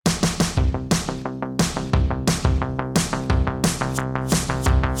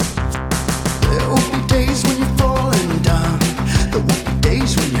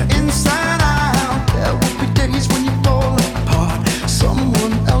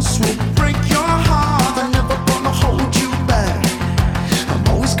else will break your heart. I'm never gonna hold you back. I'm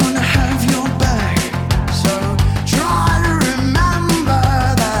always gonna have your back. So try to remember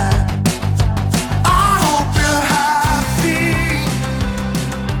that. I hope you're happy.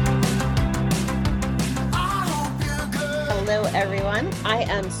 I hope you're good. Hello, everyone. I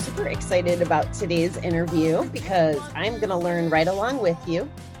am super excited about today's interview because I'm going to learn right along with you.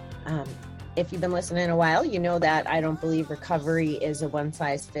 If you've been listening a while, you know that I don't believe recovery is a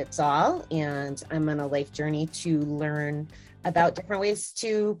one-size-fits-all, and I'm on a life journey to learn about different ways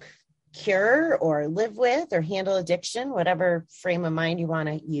to cure or live with or handle addiction, whatever frame of mind you want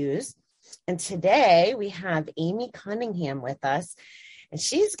to use. And today we have Amy Cunningham with us, and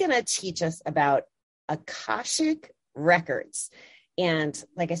she's going to teach us about Akashic records. And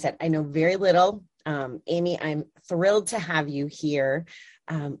like I said, I know very little. Amy, I'm thrilled to have you here.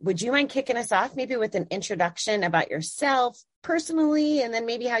 Would you mind kicking us off maybe with an introduction about yourself personally, and then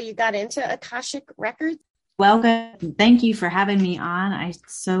maybe how you got into Akashic records? Welcome. Thank you for having me on. I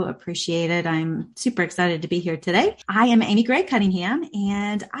so appreciate it. I'm super excited to be here today. I am Amy Gray Cunningham,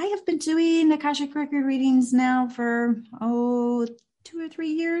 and I have been doing Akashic record readings now for, 2 or 3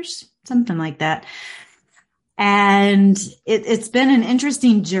 years, something like that. And it's been an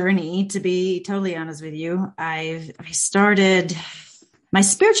interesting journey, to be totally honest with you. My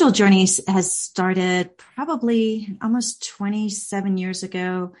spiritual journey has started probably almost 27 years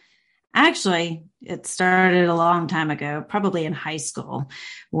ago. Actually, it started a long time ago, probably in high school,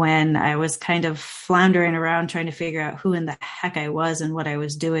 when I was kind of floundering around trying to figure out who in the heck I was and what I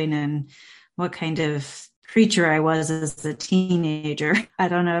was doing and what kind of creature I was as a teenager. I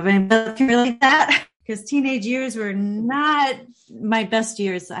don't know if anybody can relate that, because teenage years were not my best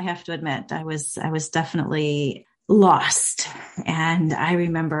years, I have to admit. I was definitely lost. And I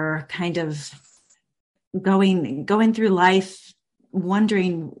remember kind of going through life,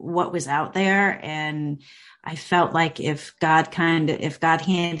 wondering what was out there. And I felt like if God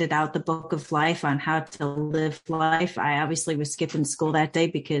handed out the book of life on how to live life, I obviously was skipping school that day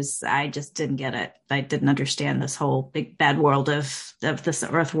because I just didn't get it. I didn't understand this whole big bad world of this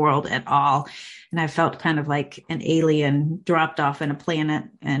earth world at all. And I felt kind of like an alien dropped off in a planet,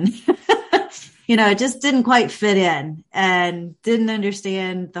 and it just didn't quite fit in, and didn't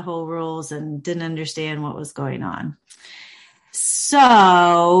understand the whole rules and didn't understand what was going on.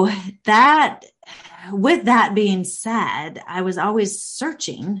 So with that being said, I was always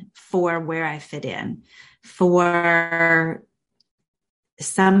searching for where I fit in, for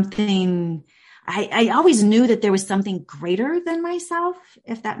something. I always knew that there was something greater than myself,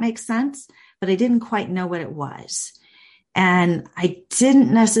 if that makes sense, but I didn't quite know what it was. And I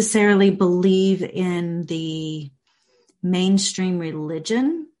didn't necessarily believe in the mainstream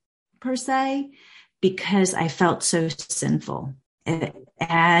religion per se, because I felt so sinful,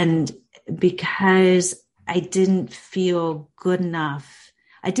 and because I didn't feel good enough.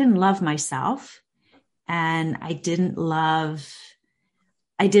 I didn't love myself, and I didn't know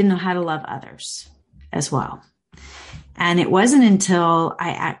how to love others as well. And it wasn't until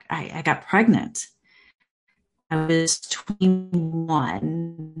I got pregnant. I was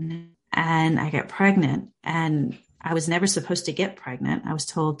 21 and I got pregnant, and I was never supposed to get pregnant. I was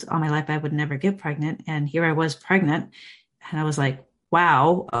told all my life I would never get pregnant. And here I was pregnant, and I was like,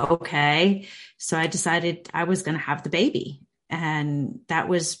 wow, okay. So I decided I was going to have the baby. And that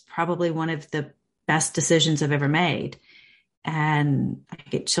was probably one of the best decisions I've ever made. And I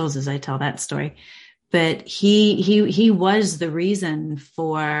get chills as I tell that story. But he was the reason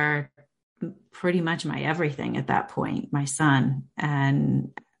for pretty much my everything at that point, my son.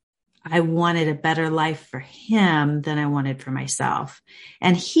 And I wanted a better life for him than I wanted for myself.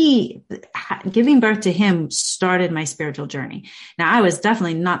 And giving birth to him started my spiritual journey. Now, I was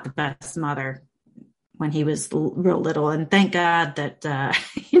definitely not the best mother when he was real little. And thank God that,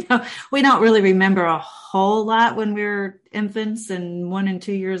 we don't really remember a whole lot when we were infants and 1 and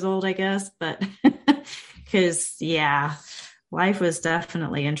 2 years old, I guess. But because, life was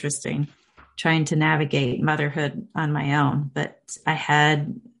definitely interesting trying to navigate motherhood on my own. But I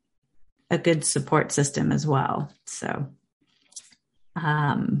had a good support system as well. So,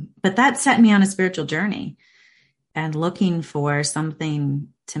 but that set me on a spiritual journey and looking for something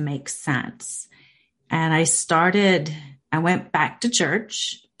to make sense. And I went back to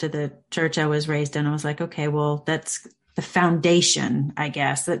the church I was raised in. I was like, okay, well, that's the foundation, I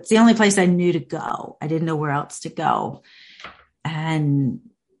guess. That's the only place I knew to go. I didn't know where else to go. And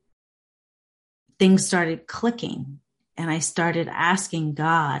things started clicking. And I started asking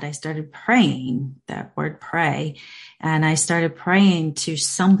God, I started praying, that word pray, and I started praying to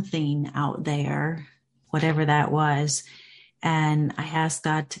something out there, whatever that was. And I asked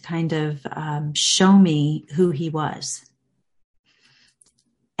God to kind of show me who he was.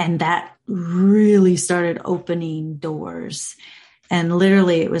 And that really started opening doors. And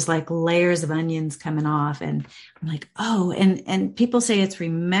literally it was like layers of onions coming off. And I'm like, oh, and people say it's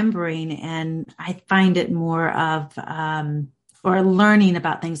remembering. And I find it more of, or learning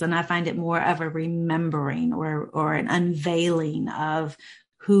about things. And I find it more of a remembering or an unveiling of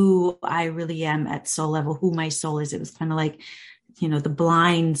who I really am at soul level, who my soul is. It was kind of like, the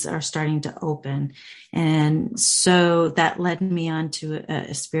blinds are starting to open. And so that led me on to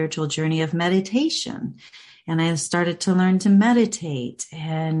a spiritual journey of meditation. And I started to learn to meditate,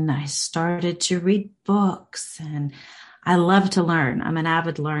 and I started to read books, and I love to learn. I'm an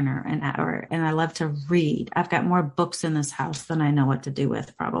avid learner, and I love to read. I've got more books in this house than I know what to do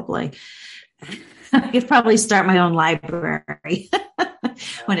with, probably. I could probably start my own library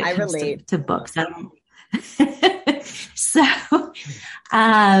when it comes to books. So,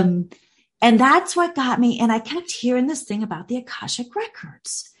 and that's what got me. And I kept hearing this thing about the Akashic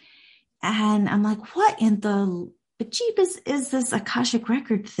records. And I'm like, what in the bejeebus is this Akashic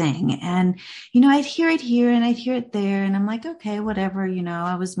record thing? And, I'd hear it here and I'd hear it there. And I'm like, okay, whatever,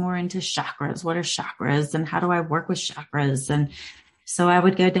 I was more into chakras. What are chakras? And how do I work with chakras? And so I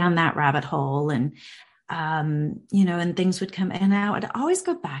would go down that rabbit hole, and, and things would come, and I would always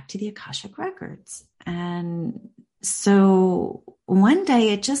go back to the Akashic records. And so one day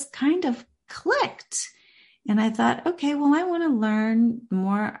it just kind of clicked. And I thought, okay, well, I want to learn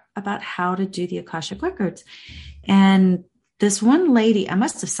more about how to do the Akashic records. And this one lady, I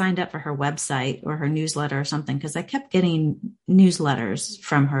must have signed up for her website or her newsletter or something, because I kept getting newsletters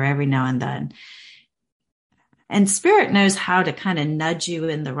from her every now and then. And Spirit knows how to kind of nudge you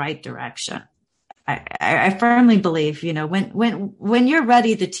in the right direction. I firmly believe, when you're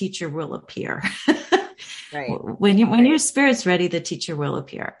ready, the teacher will appear. Right. When your spirit's ready, the teacher will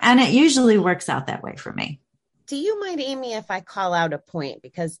appear. And it usually works out that way for me. Do you mind, Amy, if I call out a point?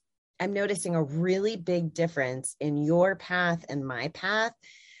 Because I'm noticing a really big difference in your path and my path.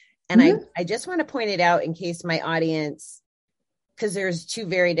 And I just want to point it out in case my audience, because there's two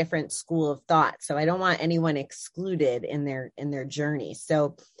very different school of thought. So I don't want anyone excluded in their journey.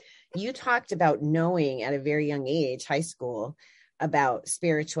 So you talked about knowing at a very young age, high school, about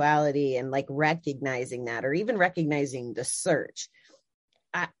spirituality and like recognizing that, or even recognizing the search.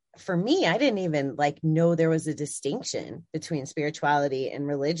 For me, I didn't even know there was a distinction between spirituality and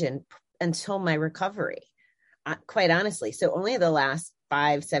religion until my recovery, quite honestly. So only the last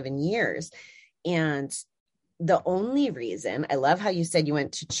 5-7 years. And the only reason, I love how you said you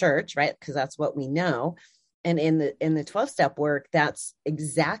went to church, right? Because that's what we know. And in the 12-step work, that's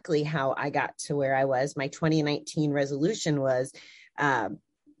exactly how I got to where I was. My 2019 resolution was the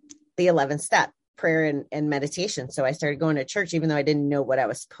 11th step, prayer and meditation. So I started going to church, even though I didn't know what I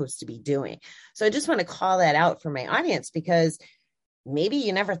was supposed to be doing. So I just want to call that out for my audience, because maybe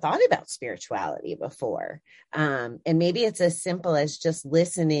you never thought about spirituality before. And maybe it's as simple as just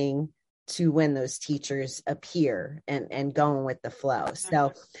listening to when those teachers appear and going with the flow.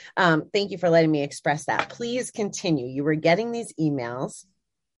 So thank you for letting me express that. Please continue. You were getting these emails.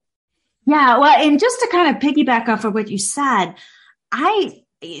 Yeah. Well, and just to kind of piggyback off of what you said,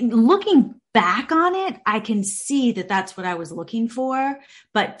 looking back on it, I can see that that's what I was looking for.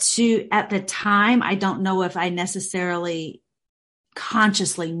 But at the time, I don't know if I necessarily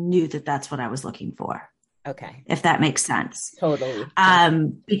consciously knew that that's what I was looking for. Okay. If that makes sense. Totally.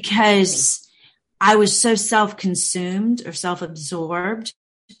 Because I was so self-consumed or self-absorbed,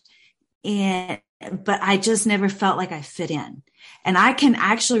 but I just never felt like I fit in. And I can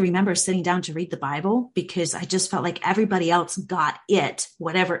actually remember sitting down to read the Bible because I just felt like everybody else got it,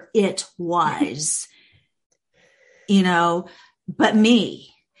 whatever it was, but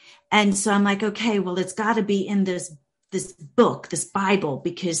me. And so I'm like, okay, well, it's got to be in this book, this Bible,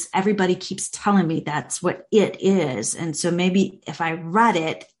 because everybody keeps telling me that's what it is. And so maybe if I read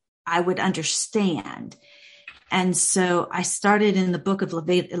it, I would understand. And so I started in the book of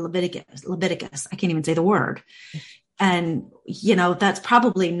Leviticus. I can't even say the word. And, that's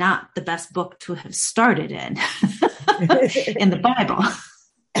probably not the best book to have started in the Bible.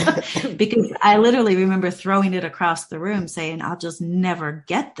 Because I literally remember throwing it across the room saying, I'll just never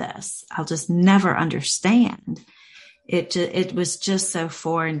get this. I'll just never understand. It was just so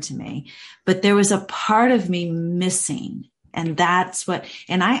foreign to me, but there was a part of me missing. And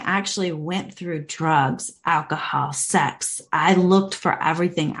I actually went through drugs, alcohol, sex. I looked for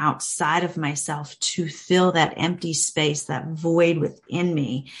everything outside of myself to fill that empty space, that void within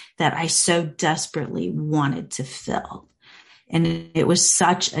me that I so desperately wanted to fill. And it was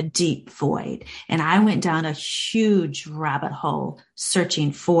such a deep void. And I went down a huge rabbit hole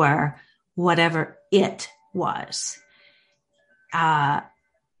searching for whatever it was.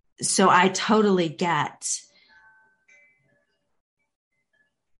 So I totally get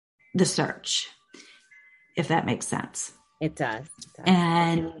the search, if that makes sense. It does.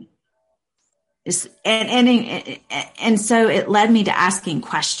 And so it led me to asking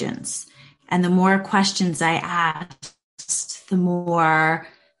questions. And the more questions I asked, the more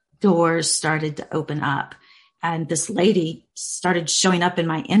doors started to open up. And this lady started showing up in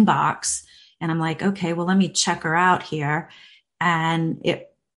my inbox. And I'm like, okay, well, let me check her out here. And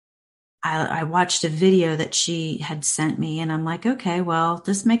I watched a video that she had sent me, and I'm like, okay, well,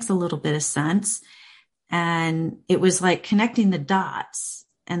 this makes a little bit of sense. And it was like connecting the dots.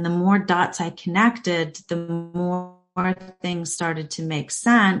 And the more dots I connected, the more things started to make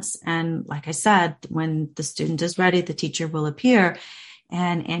sense. And like I said, when the student is ready, the teacher will appear.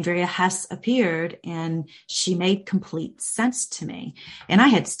 And Andrea Hess appeared, and she made complete sense to me. And I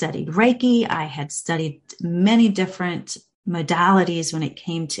had studied Reiki. I had studied many different modalities when it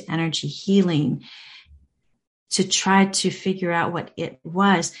came to energy healing to try to figure out what it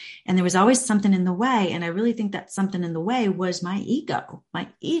was. And there was always something in the way. And I really think that something in the way was my ego. My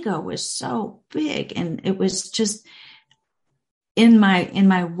ego was so big, and it was just in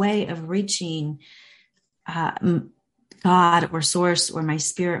my way of reaching God or source or my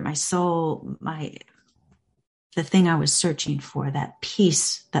spirit, my soul, the thing I was searching for, that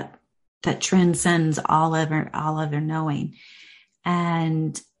peace that transcends all other knowing.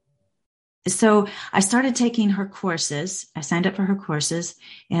 And so I started taking her courses. I signed up for her courses,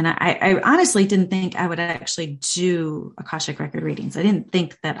 and I honestly didn't think I would actually do Akashic record readings. I didn't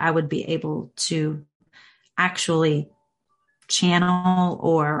think that I would be able to actually channel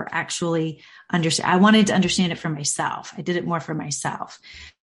or actually understand. I wanted to understand it for myself. I did it more for myself.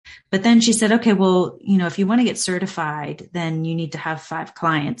 But then she said, okay, well, if you want to get certified, then you need to have 5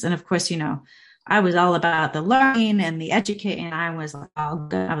 clients. And of course, I was all about the learning and the educating. And I was like, oh,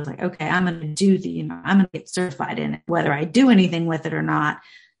 good. I was like, okay, I'm going to do I'm going to get certified in it, whether I do anything with it or not.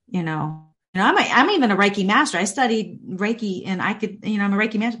 I'm even a Reiki master. I studied Reiki, and I could, I'm a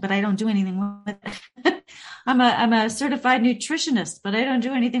Reiki master, but I don't do anything with it. I'm a certified nutritionist, but I don't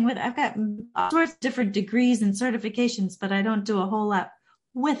do anything with it. I've got all sorts of different degrees and certifications, but I don't do a whole lot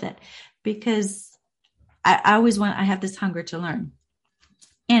with it because I have this hunger to learn.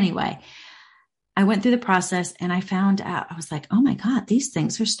 Anyway, I went through the process, and I found out, I was like, oh my God, these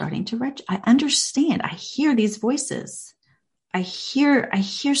things are starting to I understand. I hear these voices. I hear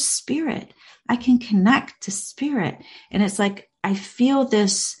spirit. I can connect to spirit. And it's like, I feel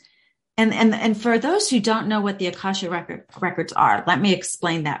this. And for those who don't know what the Akashic records are, let me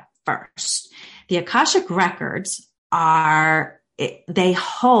explain that first. The Akashic records they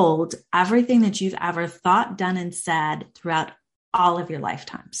hold everything that you've ever thought, done, and said throughout all of your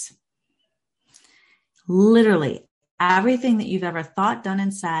lifetimes. Literally everything that you've ever thought, done,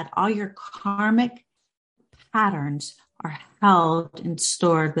 and said, all your karmic patterns are held and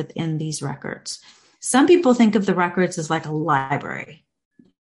stored within these records. Some people think of the records as like a library.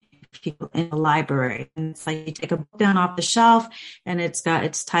 People in a library, and it's like you take a book down off the shelf, and it's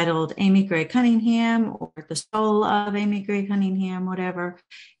titled Amy Gray Cunningham or The Soul of Amy Gray Cunningham, whatever,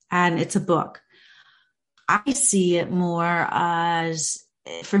 and it's a book. I see it more as,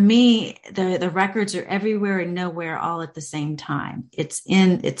 for me, the records are everywhere and nowhere all at the same time. It's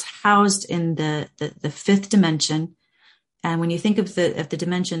housed in the 5th dimension. And when you think of the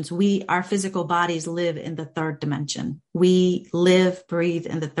dimensions, our physical bodies live in the 3rd dimension. We live, breathe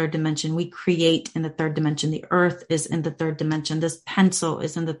in the 3rd dimension. We create in the 3rd dimension. The earth is in the 3rd dimension. This pencil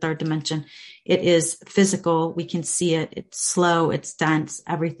is in the 3rd dimension. It is physical. We can see it. It's slow. It's dense.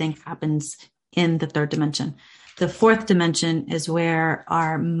 Everything happens in the 3rd dimension. The 4th dimension is where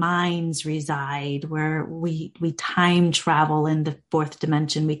our minds reside, where we time travel in the 4th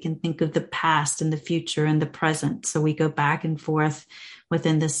dimension. We can think of the past and the future and the present. So we go back and forth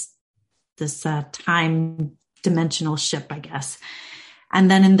within this time dimensional ship, I guess.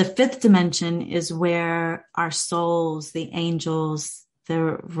 And then in the 5th dimension is where our souls, the angels,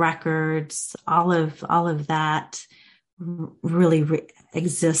 the records, all of that really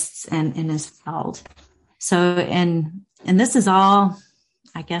exists and is held. So, and this is all,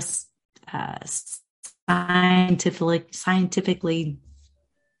 I guess, scientifically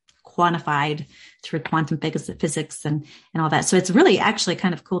quantified through quantum physics and all that. So it's really actually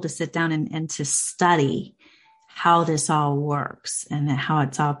kind of cool to sit down and to study how this all works and how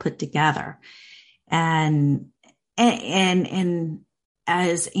it's all put together. And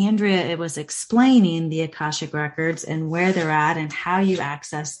as Andrea was explaining the Akashic records and where they're at and how you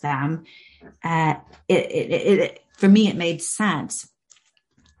access them, for me, it made sense.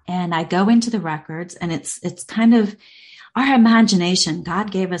 And I go into the records, and it's kind of our imagination.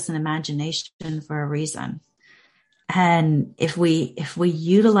 God gave us an imagination for a reason. And if we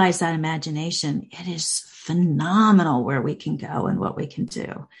utilize that imagination, it is phenomenal where we can go and what we can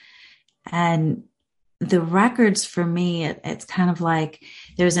do. And the records for me, it's kind of like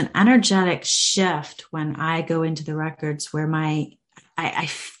there's an energetic shift when I go into the records where I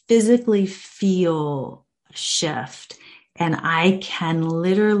physically feel a shift, and I can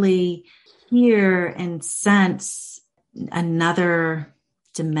literally hear and sense another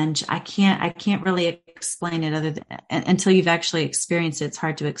dimension. I can't really explain it until you've actually experienced it. It's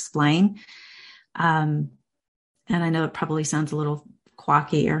hard to explain. And I know it probably sounds a little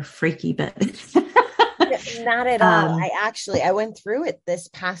quacky or freaky, but not at all. I went through it this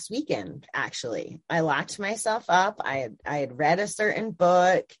past weekend. Actually, I locked myself up. I had read a certain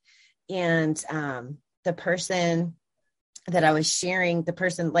book, and the person that I was sharing, the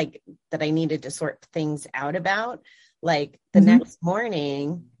person like that I needed to sort things out about, like the next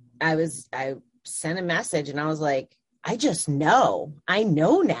morning, I sent a message, and I was like, I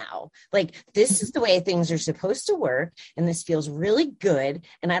know now, like, this is the way things are supposed to work. And this feels really good.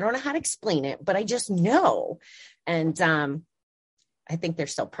 And I don't know how to explain it, but I just know. And I think they're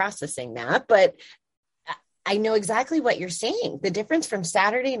still processing that, but I know exactly what you're saying. The difference from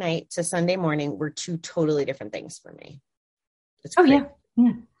Saturday night to Sunday morning were two totally different things for me. Yeah.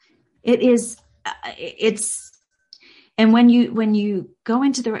 It is. And when you go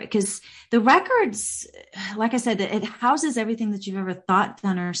into because the records, like I said, it houses everything that you've ever thought,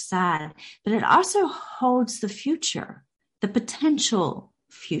 done, or said, but it also holds the future, the potential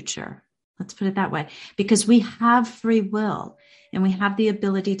future. Let's put it that way, because we have free will and we have the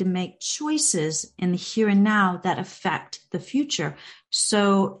ability to make choices in the here and now that affect the future.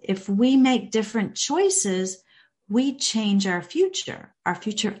 So if we make different choices, we change our future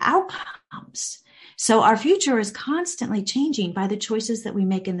outcomes. So our future is constantly changing by the choices that we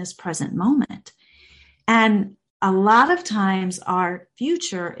make in this present moment. And a lot of times our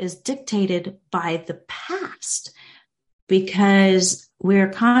future is dictated by the past because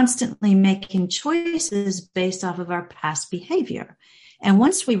we're constantly making choices based off of our past behavior. And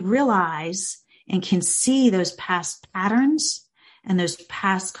once we realize and can see those past patterns and those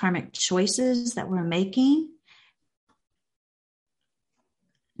past karmic choices that we're making,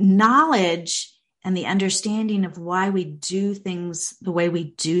 knowledge and the understanding of why we do things the way we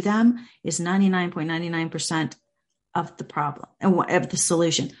do them is 99.99% of the problem and of the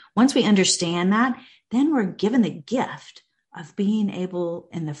solution. Once we understand that, then we're given the gift of being able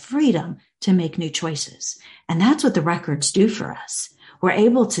and the freedom to make new choices. And that's what the records do for us. We're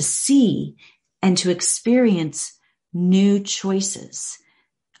able to see and to experience new choices.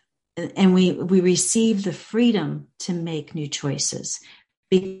 And we receive the freedom to make new choices,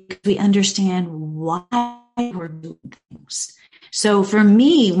 because we understand why we're doing things. So for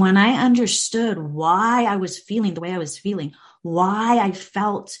me, when I understood why I was feeling the way I was feeling, why I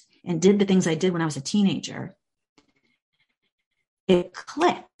felt and did the things I did when I was a teenager, it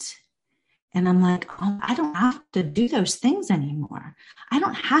clicked. And I'm like, oh, I don't have to do those things anymore. I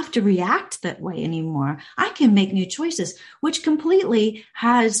don't have to react that way anymore. I can make new choices, which completely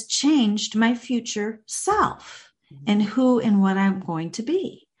has changed my future self and who and what I'm going to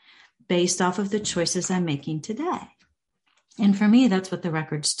be based off of the choices I'm making today. And for me, that's what the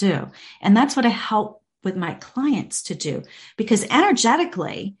records do. And that's what I help with my clients to do, because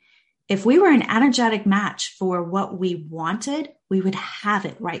energetically, if we were an energetic match for what we wanted, we would have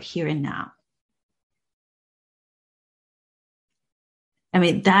it right here and now. I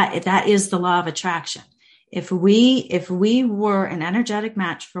mean, that is the law of attraction. If we were an energetic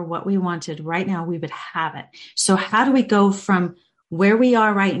match for what we wanted right now, we would have it. So how do we go from where we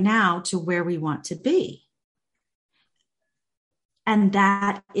are right now to where we want to be? And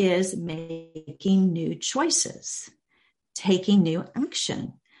that is making new choices, taking new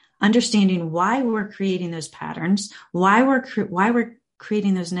action, understanding why we're creating those patterns, why we're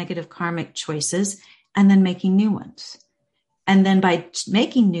creating those negative karmic choices, and then making new ones. And then by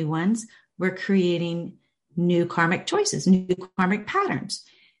making new ones, we're creating new karmic choices, new karmic patterns.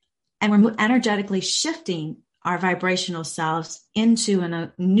 And we're energetically shifting our vibrational selves into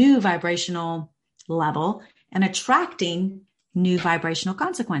a new vibrational level and attracting new vibrational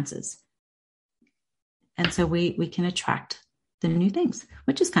consequences. And so we can attract the new things,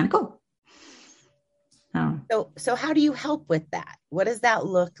 which is kind of cool. So how do you help with that? What does that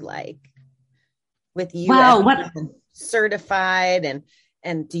look like? with you as Well, what certified,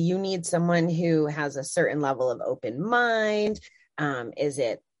 and do you need someone who has a certain level of open mind? Is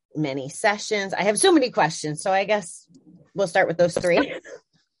it many sessions? I have so many questions, so I guess we'll start with those three.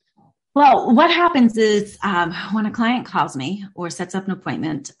 Well, what happens is when a client calls me or sets up an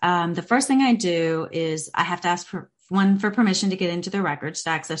appointment, the first thing I do is I have to ask for permission to get into their records, to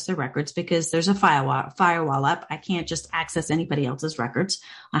access their records, because there's a firewall up. I can't just access anybody else's records.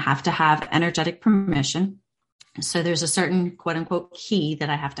 I have to have energetic permission. So there's a certain quote unquote key that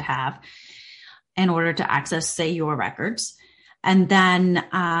I have to have in order to access, say, your records. And then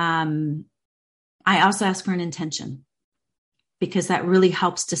I also ask for an intention, because that really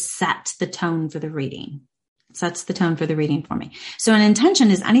helps to set the tone for the reading. Sets the tone for the reading for me. So an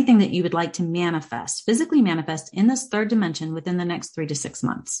intention is anything that you would like to manifest, physically manifest in this third dimension within the next 3 to 6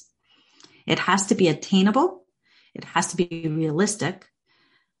 months. It has to be attainable. It has to be realistic.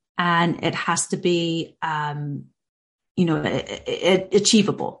 And it has to be,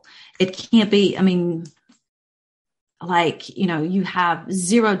 achievable. It can't be, you have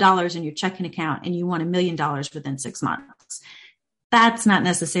 $0 in your checking account and you want $1 million within 6 months. That's not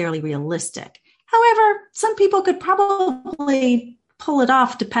necessarily realistic. However, some people could probably pull it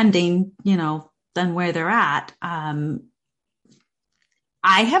off depending, on where they're at. I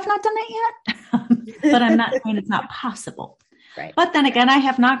have not done that yet, but I'm not saying it's not possible. Right. But then again, I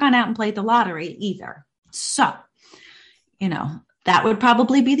have not gone out and played the lottery either. So, that would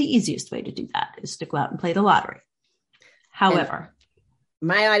probably be the easiest way to do that, is to go out and play the lottery. However, and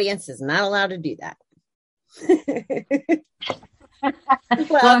my audience is not allowed to do that.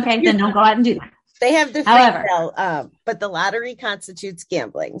 well, okay, then don't go out and do that. They have the free sale, but the lottery constitutes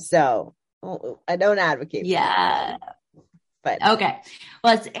gambling, so I don't advocate. Yeah, but okay.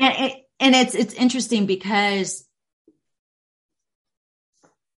 Well, it's interesting because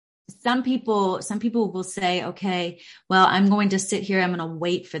some people will say, okay, well, I'm going to sit here. I'm going to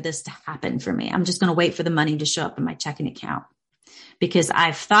wait for this to happen for me. I'm just going to wait for the money to show up in my checking account, because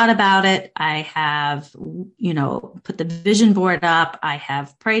I've thought about it. I have, put the vision board up. I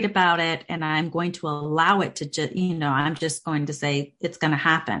have prayed about it, and I'm going to allow it to just, I'm just going to say it's going to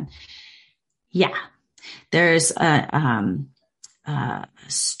happen. Yeah. There's a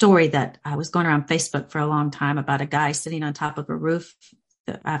story that I was going around Facebook for a long time about a guy sitting on top of a roof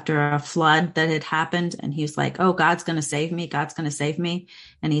after a flood that had happened. And he's like, oh, God's going to save me. God's going to save me.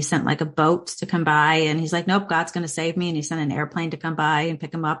 And he sent like a boat to come by, and he's like, nope, God's going to save me. And he sent an airplane to come by and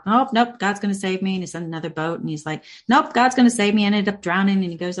pick him up. Nope, God's going to save me. And he sent another boat, and he's like, nope, God's going to save me. Ended up drowning.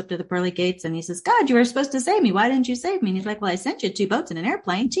 And he goes up to the pearly gates and he says, God, you were supposed to save me. Why didn't you save me? And he's like, well, I sent you 2 boats and an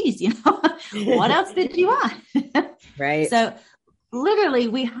airplane. Geez, what else did you want? Right. So literally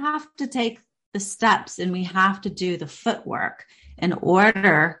we have to take the steps, and we have to do the footwork in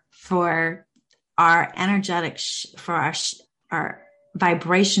order for our energetic, our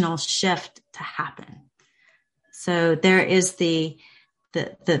vibrational shift to happen. So there is the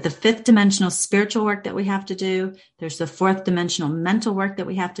 5th dimensional spiritual work that we have to do. There's the 4th dimensional mental work that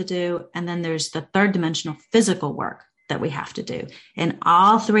we have to do. And then there's the 3rd dimensional physical work that we have to do. And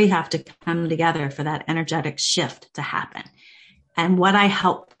all 3 have to come together for that energetic shift to happen. And what I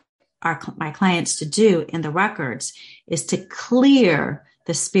help my clients to do in the records is to clear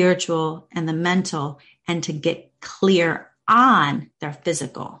the spiritual and the mental, and to get clear on their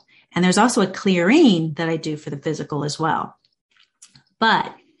physical. And there's also a clearing that I do for the physical as well.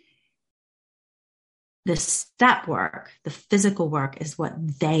 But the step work, the physical work, is what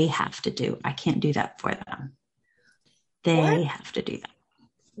they have to do. I can't do that for them. They have to do that.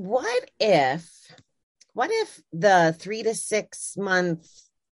 What if the 3 to 6 month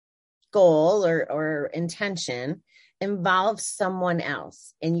goal or intention involves someone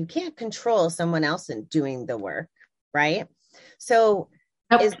else, and you can't control someone else in doing the work, right? So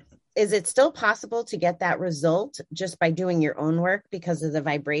Nope. Is it still possible to get that result just by doing your own work, because of the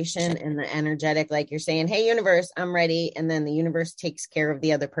vibration and the energetic, like you're saying, hey, universe, I'm ready. And then the universe takes care of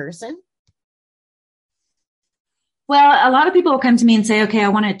the other person? Well, a lot of people will come to me and say, okay, I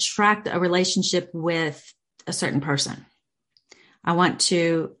want to attract a relationship with a certain person. I want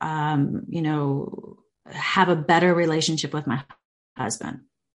to, have a better relationship with my husband,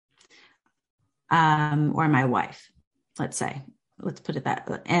 or my wife, let's say. Let's put it that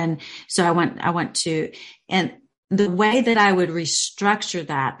way. And so I want to, and the way that I would restructure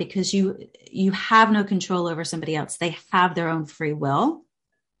that, because you have no control over somebody else. They have their own free will,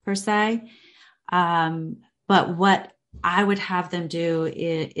 per se. But what I would have them do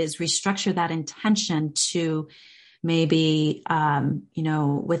is restructure that intention to maybe,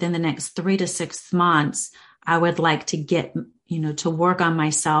 within the next 3 to 6 months, I would like to get, to work on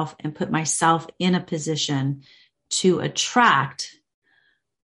myself and put myself in a position to attract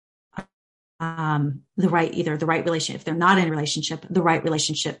either the right relationship, if they're not in a relationship, the right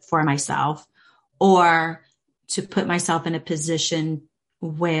relationship for myself, or to put myself in a position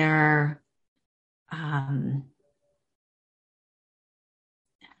where,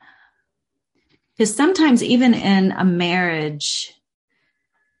 because sometimes even in a marriage,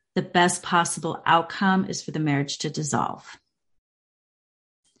 the best possible outcome is for the marriage to dissolve.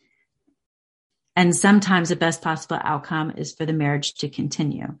 And sometimes the best possible outcome is for the marriage to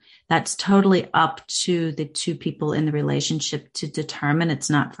continue. That's totally up to the two people in the relationship to determine. It's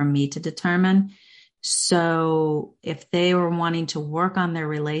not for me to determine. So if they were wanting to work on their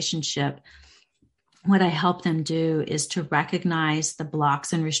relationship, what I help them do is to recognize the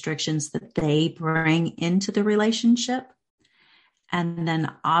blocks and restrictions that they bring into the relationship, and then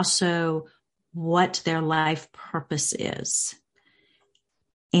also what their life purpose is.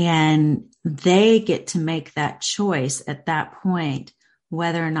 And they get to make that choice at that point,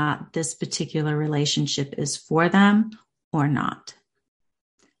 whether or not this particular relationship is for them or not.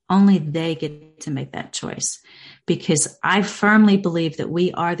 Only they get to make that choice, because I firmly believe that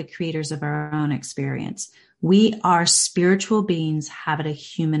we are the creators of our own experience. We are spiritual beings having a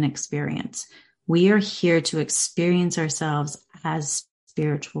human experience. We are here to experience ourselves as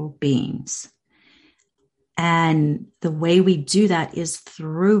spiritual beings. And the way we do that is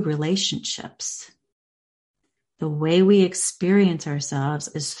through relationships. The way we experience ourselves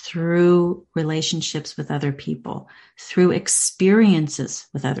is through relationships with other people, through experiences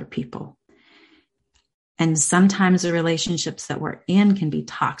with other people. And sometimes the relationships that we're in can be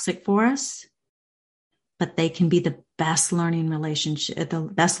toxic for us, but they can be the best learning relationship, the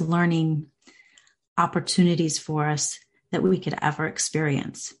best learning opportunities for us that we could ever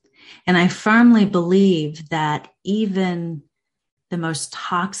experience. And I firmly believe that even the most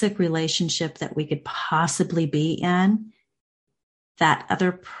toxic relationship that we could possibly be in, that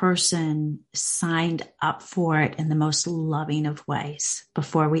other person signed up for it in the most loving of ways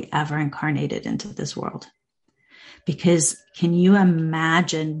before we ever incarnated into this world. Because can you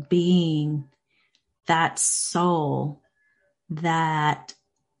imagine being that soul that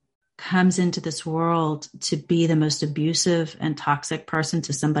comes into this world to be the most abusive and toxic person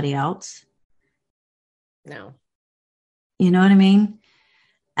to somebody else? No. You know what I mean?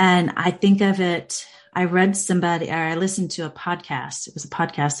 And I think of it, I listened to a podcast. It was a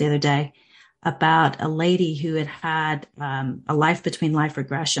podcast the other day about a lady who had a life between life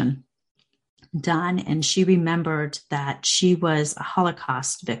regression done. And she remembered that she was a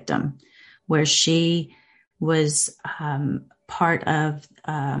Holocaust victim, where she was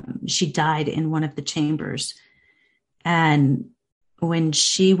she died in one of the chambers. And when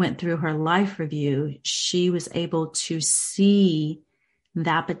she went through her life review, she was able to see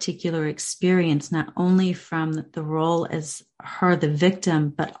that particular experience, not only from the role as her, the victim,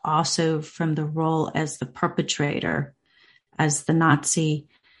 but also from the role as the perpetrator, as the Nazi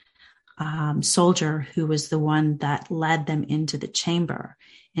soldier who was the one that led them into the chamber.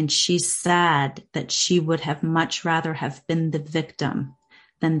 And she said that she would have much rather have been the victim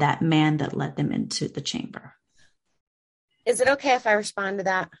than that man that led them into the chamber. Is it okay if I respond to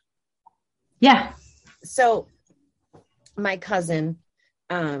that? Yeah. So my cousin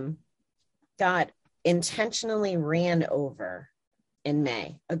got intentionally ran over in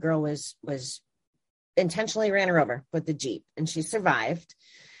May. A girl was intentionally ran her over with the Jeep, and she survived.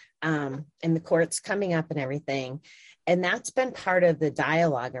 And the court's coming up and everything. And that's been part of the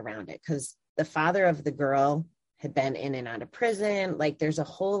dialogue around it, because the father of the girl had been in and out of prison. Like, there's a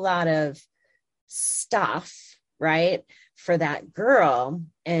whole lot of stuff, right, for that girl.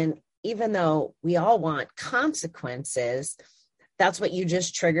 And even though we all want consequences, that's what you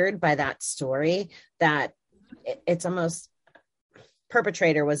just triggered by that story, that it's almost,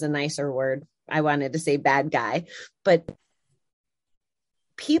 perpetrator was a nicer word. I wanted to say bad guy, but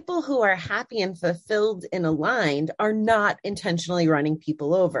people who are happy and fulfilled and aligned are not intentionally running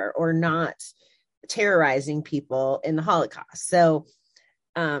people over or not terrorizing people in the Holocaust. So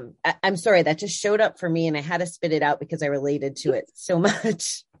I'm sorry, that just showed up for me, and I had to spit it out because I related to it so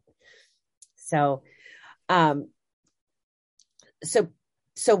much. So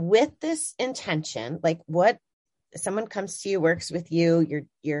with this intention, like, what, someone comes to you, works with you,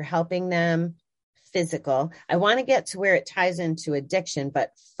 you're helping them physical. I want to get to where it ties into addiction,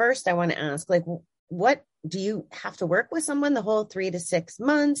 but first I want to ask, like, what do you have to work with someone the whole 3 to 6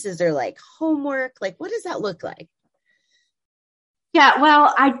 months? Is there like homework? Like, what does that look like? Yeah,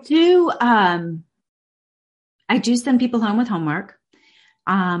 well, I do send people home with homework.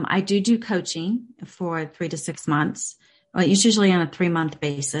 I do coaching for 3 to 6 months. Well, it's usually on a 3-month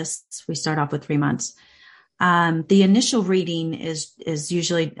basis. We start off with 3 months. The initial reading is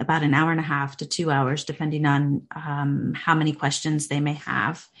usually about an hour and a half to 2 hours, depending on how many questions they may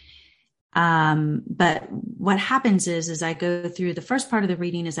have. But what happens is I go through the first part of the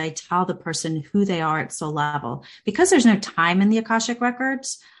reading is I tell the person who they are at soul level. Because there's no time in the Akashic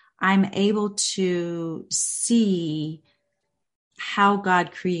records, I'm able to see how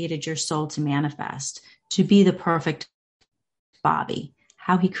God created your soul to manifest, to be the perfect Bobby,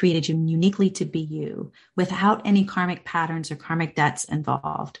 how he created you uniquely to be you without any karmic patterns or karmic debts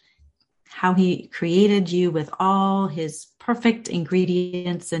involved, how he created you with all his perfect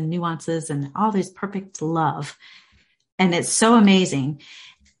ingredients and nuances and all this perfect love. And it's so amazing.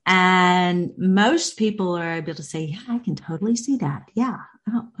 And most people are able to say, yeah, I can totally see that. Yeah.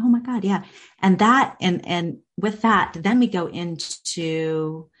 Oh my God. Yeah. And that, and with that, then we go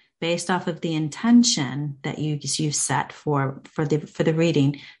into, based off of the intention that you set for the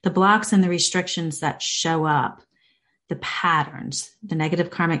reading, the blocks and the restrictions that show up, the patterns, the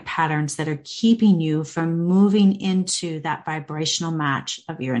negative karmic patterns that are keeping you from moving into that vibrational match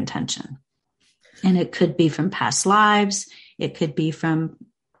of your intention. And it could be from past lives. It could be from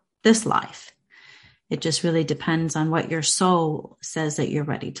this life. It just really depends on what your soul says that you're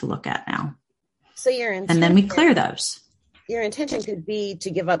ready to look at now. So your intention, and then we clear those. Your intention could be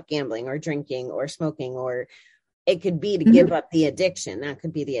to give up gambling or drinking or smoking, or it could be to give up the addiction. That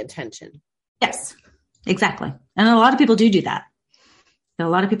could be the intention. Yes, exactly. And a lot of people do that. So a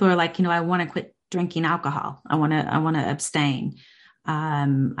lot of people are like, I want to quit drinking alcohol. I want to abstain.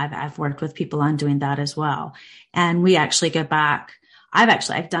 I've worked with people on doing that as well. And we actually go back.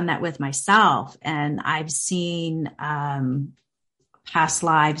 I've done that with myself, and I've seen, past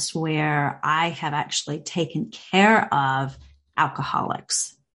lives where I have actually taken care of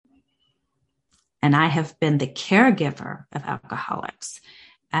alcoholics. And I have been the caregiver of alcoholics.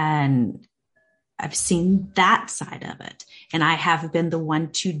 And I've seen that side of it. And I have been the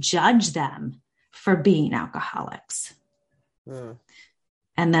one to judge them for being alcoholics.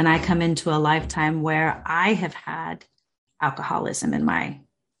 And then I come into a lifetime where I have had alcoholism in my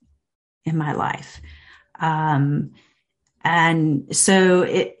life. And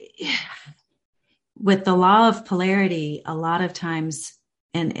so with the law of polarity, a lot of times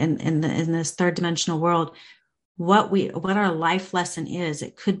in this third dimensional world, what our life lesson is,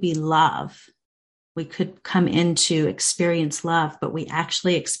 it could be love. We could come in to experience love, but we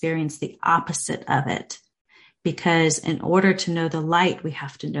actually experience the opposite of it, because in order to know the light, we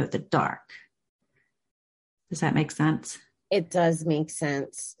have to know the dark. Does that make sense? It does make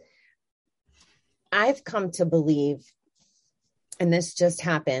sense. I've come to believe, and this just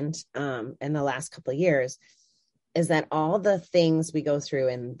happened in the last couple of years, is that all the things we go through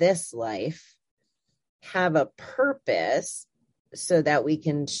in this life have a purpose so that we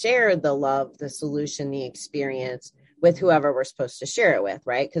can share the love, the solution, the experience with whoever we're supposed to share it with,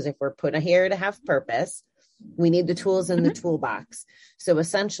 right? Because if we're put here to have purpose, we need the tools in the toolbox. So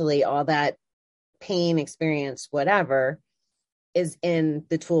essentially all that pain, experience, whatever, is in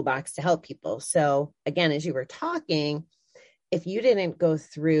the toolbox to help people. So again, as you were talking, if you didn't go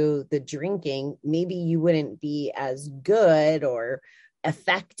through the drinking, maybe you wouldn't be as good or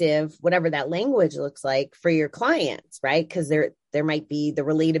effective, whatever that language looks like, for your clients, right? Because there might be the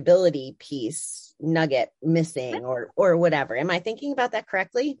relatability piece nugget missing or whatever. Am I thinking about that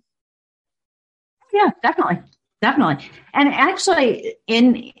correctly? Yeah, definitely. And actually,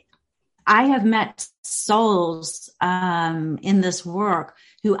 I have met souls in this work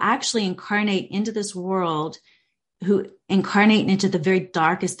who actually incarnate into this world, who incarnate into the very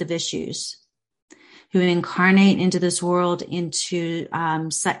darkest of issues, who incarnate into this world into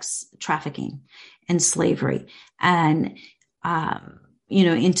sex trafficking and slavery, and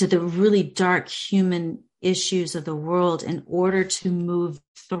into the really dark human issues of the world, in order to move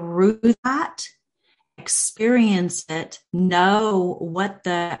through that, experience it, know what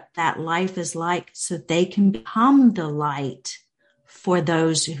that life is like, so they can become the light for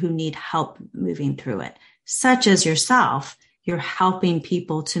those who need help moving through it. Such as yourself, you're helping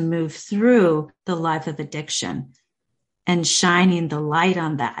people to move through the life of addiction and shining the light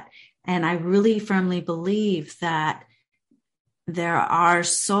on that. And I really firmly believe that there are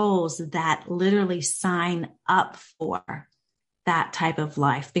souls that literally sign up for that type of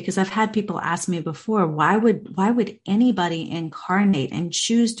life, because I've had people ask me before, why would anybody incarnate and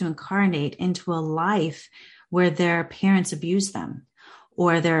choose to incarnate into a life where their parents abuse them,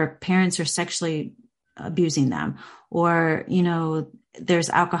 or their parents are sexually abusing them, or there's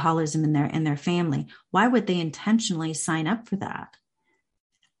alcoholism in their family? Why would they intentionally sign up for that?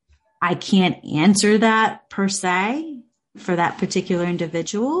 I can't answer that per se, for that particular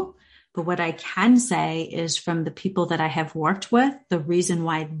individual. But what I can say is from the people that I have worked with, the reason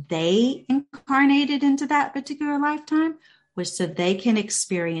why they incarnated into that particular lifetime was so they can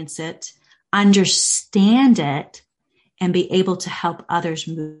experience it, understand it, and be able to help others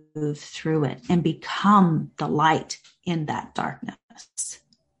move through it and become the light in that darkness.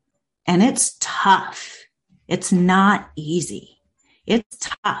 And it's tough. It's not easy. It's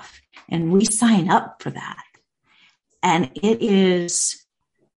tough. And we sign up for that. And it is,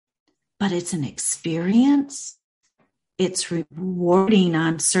 but it's an experience. It's rewarding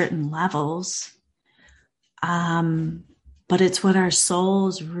on certain levels. But it's what our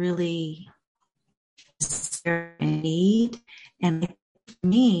souls really need. And for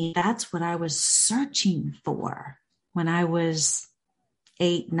me, that's what I was searching for when I was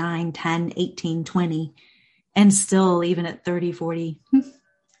 8, 9, 10, 18, 20, and still even at 30, 40,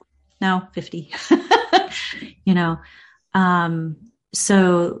 no, 50,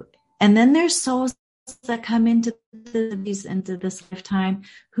 so, and then there's souls that come into this lifetime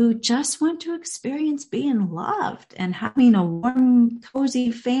who just want to experience being loved and having a warm,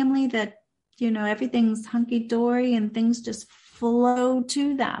 cozy family that, everything's hunky-dory and things just flow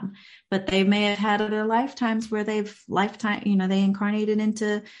to them. But they may have had other lifetimes where they incarnated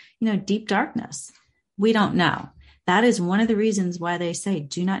into, deep darkness. We don't know. That is one of the reasons why they say,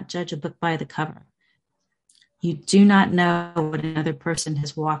 do not judge a book by the cover. You do not know what another person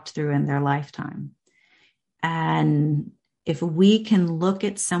has walked through in their lifetime. And if we can look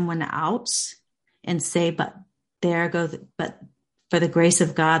at someone else and say, but for the grace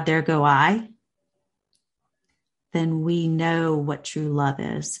of God, there go I, then we know what true love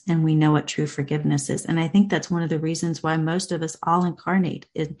is and we know what true forgiveness is. And I think that's one of the reasons why most of us all incarnate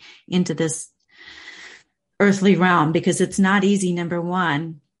into this earthly realm, because it's not easy, number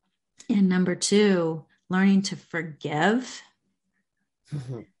one. And number two, learning to forgive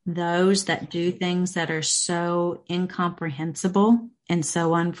those that do things that are so incomprehensible and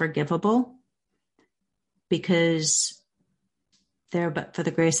so unforgivable, because but for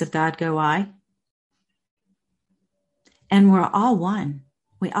the grace of God go I. And we're all one.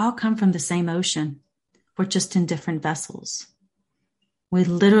 We all come from the same ocean. We're just in different vessels. We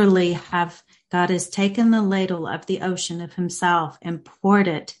literally God has taken the ladle of the ocean of himself and poured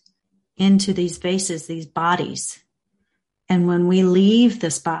it into these vases, these bodies. And when we leave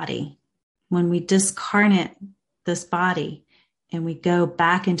this body, when we discarnate this body and we go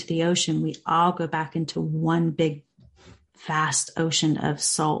back into the ocean, we all go back into one big, vast ocean of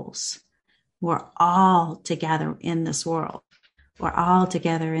souls. We're all together in this world. We're all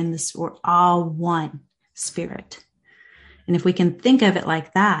together in this. We're all one spirit. And if we can think of it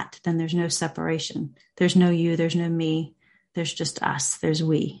like that, then there's no separation. There's no you, there's no me. There's just us. There's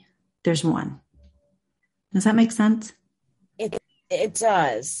we. There's one. Does that make sense? It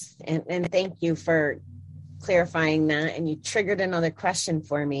does. And thank you for clarifying that. And you triggered another question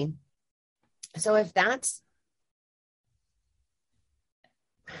for me. So if that's,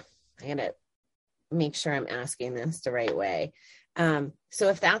 I gotta make sure I'm asking this the right way. So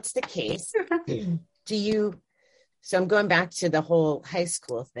if that's the case, so I'm going back to the whole high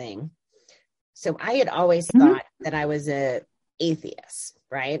school thing. So I had always thought that I was a atheist,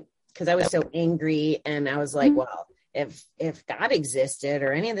 right? Because I was so angry and I was like, well, if God existed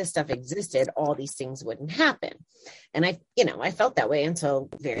or any of this stuff existed, all these things wouldn't happen. And I felt that way until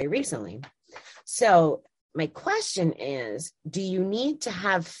very recently. So my question is, do you need to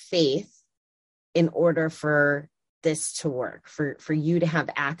have faith in order for this to work, for you to have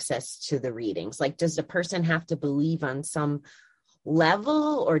access to the readings? Like, does the person have to believe on some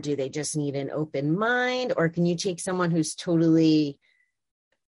level, or do they just need an open mind? Or can you take someone who's totally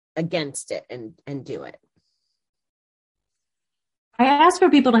against it and do it? I ask for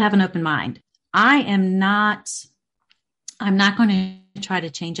people to have an open mind. I'm not going to try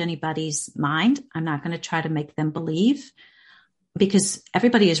to change anybody's mind. I'm not going to try to make them believe, because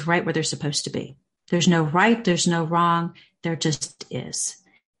everybody is right where they're supposed to be. There's no right, there's no wrong. There just is.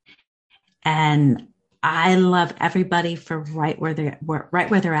 And I love everybody for right where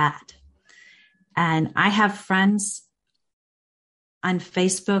they're at. And I have friends on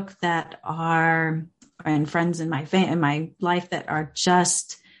Facebook that are, and friends in my life that are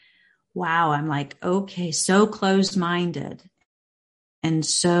just, wow. I'm like, okay, so closed-minded and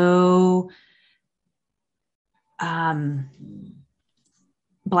so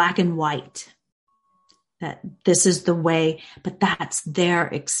black and white, that this is the way, but that's their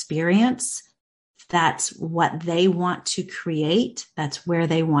experience. That's what they want to create. That's where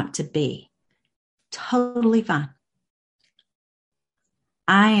they want to be. Totally fine.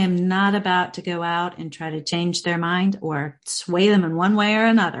 I am not about to go out and try to change their mind or sway them in one way or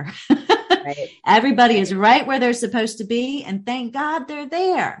another. Right. Everybody is right where they're supposed to be. And thank God they're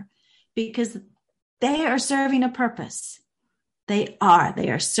there because they are serving a purpose. They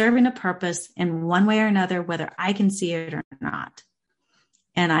are serving a purpose in one way or another, whether I can see it or not.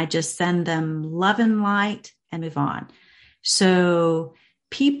 And I just send them love and light and move on. So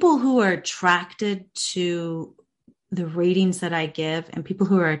people who are attracted to the readings that I give and people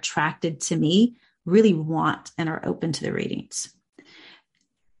who are attracted to me really want and are open to the readings.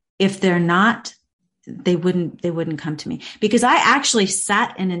 If they're not, they wouldn't come to me, because I actually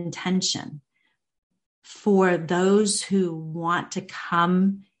set an intention for those who want to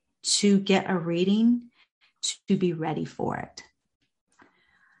come to get a reading to be ready for it.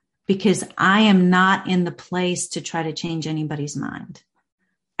 Because I am not in the place to try to change anybody's mind.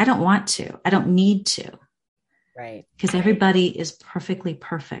 I don't want to. I don't need to. Right. Because everybody is perfectly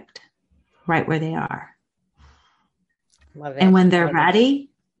perfect right where they are. Love it. And when they're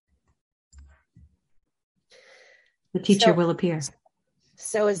ready, the teacher will appear.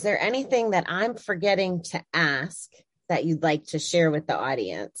 So is there anything that I'm forgetting to ask that you'd like to share with the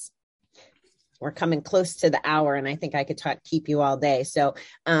audience? We're coming close to the hour, and I think I could keep you all day. So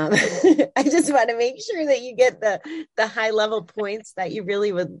I just want to make sure that you get the high level points that you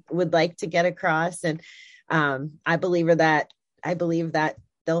really would like to get across. And I believe that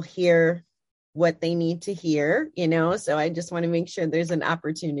they'll hear what they need to hear, so I just want to make sure there's an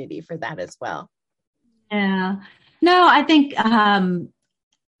opportunity for that as well. Yeah. No, I think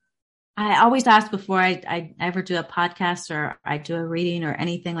I always ask before I ever do a podcast or I do a reading or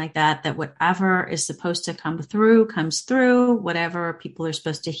anything like that whatever is supposed to come through, comes through, whatever people are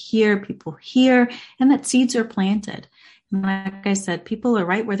supposed to hear, people hear, and that seeds are planted. And like I said, people are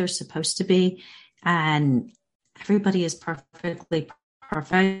right where they're supposed to be, and everybody is perfectly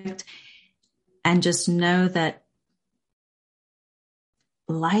perfect. And just know that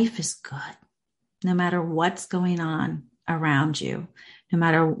life is good, no matter what's going on around you, no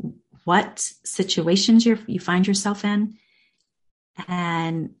matter what situations you find yourself in.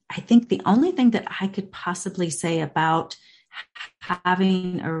 And I think the only thing that I could possibly say about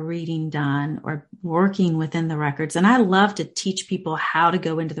having a reading done or working within the records, and I love to teach people how to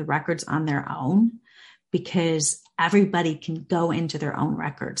go into the records on their own, because everybody can go into their own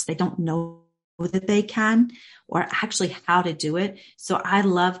records. They don't know that they can, or actually how to do it. So I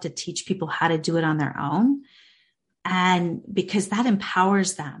love to teach people how to do it on their own. And because that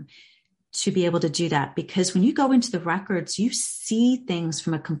empowers them to be able to do that. Because when you go into the records, you see things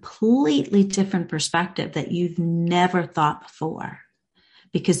from a completely different perspective that you've never thought before.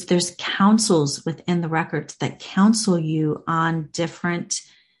 Because there's counsels within the records that counsel you on different,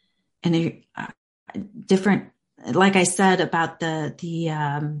 like I said about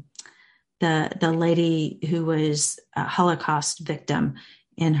the lady who was a Holocaust victim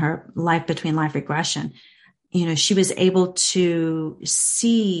in her life between life regression. She was able to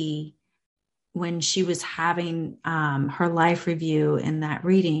see when she was having her life review in that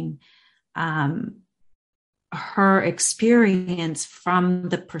reading, her experience from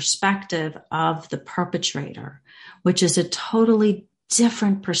the perspective of the perpetrator, which is a totally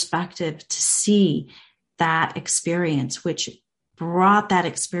different perspective to see that experience, which brought that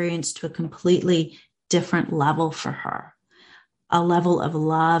experience to a completely different level for her, a level of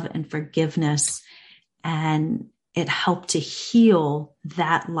love and forgiveness. And it helped to heal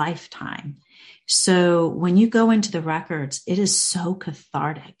that lifetime. So when you go into the records, it is so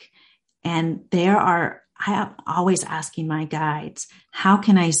cathartic. And I am always asking my guides, how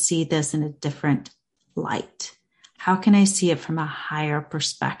can I see this in a different light? How can I see it from a higher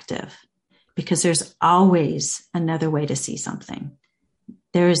perspective? Because there's always another way to see something.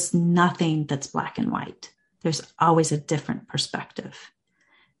 There is nothing that's black and white. There's always a different perspective.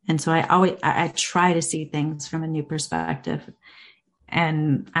 And so I try to see things from a new perspective.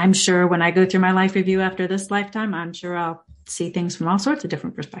 And I'm sure when I go through my life review after this lifetime, I'm sure I'll see things from all sorts of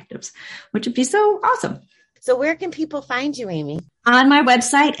different perspectives, which would be so awesome. So where can people find you, Amy? On my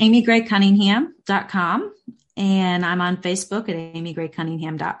website, amygraycunningham.com. And I'm on Facebook at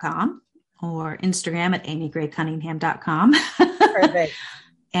amygraycunningham.com or Instagram at amygraycunningham.com. Perfect.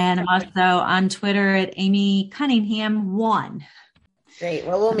 And I'm also on Twitter at amycunningham1. Great.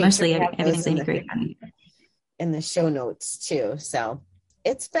 Well, we'll make mostly sure everything's Amy Gray Cunningham in the show notes too. So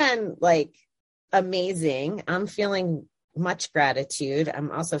it's been amazing. I'm feeling much gratitude.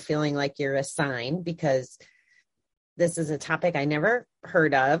 I'm also feeling like you're a sign, because this is a topic I never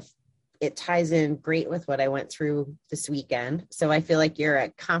heard of. It ties in great with what I went through this weekend. So I feel like you're a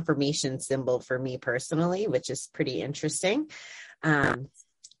confirmation symbol for me personally, which is pretty interesting.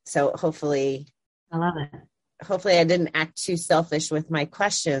 So hopefully I love it. Hopefully I didn't act too selfish with my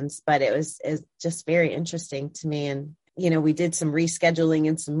questions, but it's just very interesting to me. And, we did some rescheduling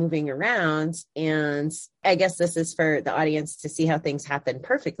and some moving around. And I guess this is for the audience to see how things happen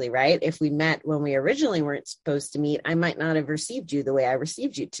perfectly, right? If we met when we originally weren't supposed to meet, I might not have received you the way I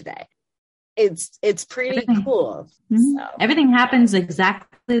received you today. It's pretty cool. Mm-hmm. So, everything happens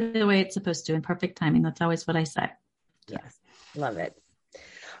exactly the way it's supposed to in perfect timing. That's always what I say. Yes. Love it.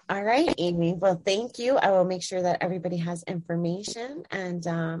 All right, Amy. Well, thank you. I will make sure that everybody has information,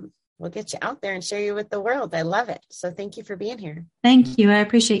 and we'll get you out there and share you with the world. I love it. So thank you for being here. Thank you. I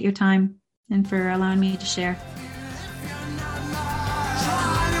appreciate your time and for allowing me to share.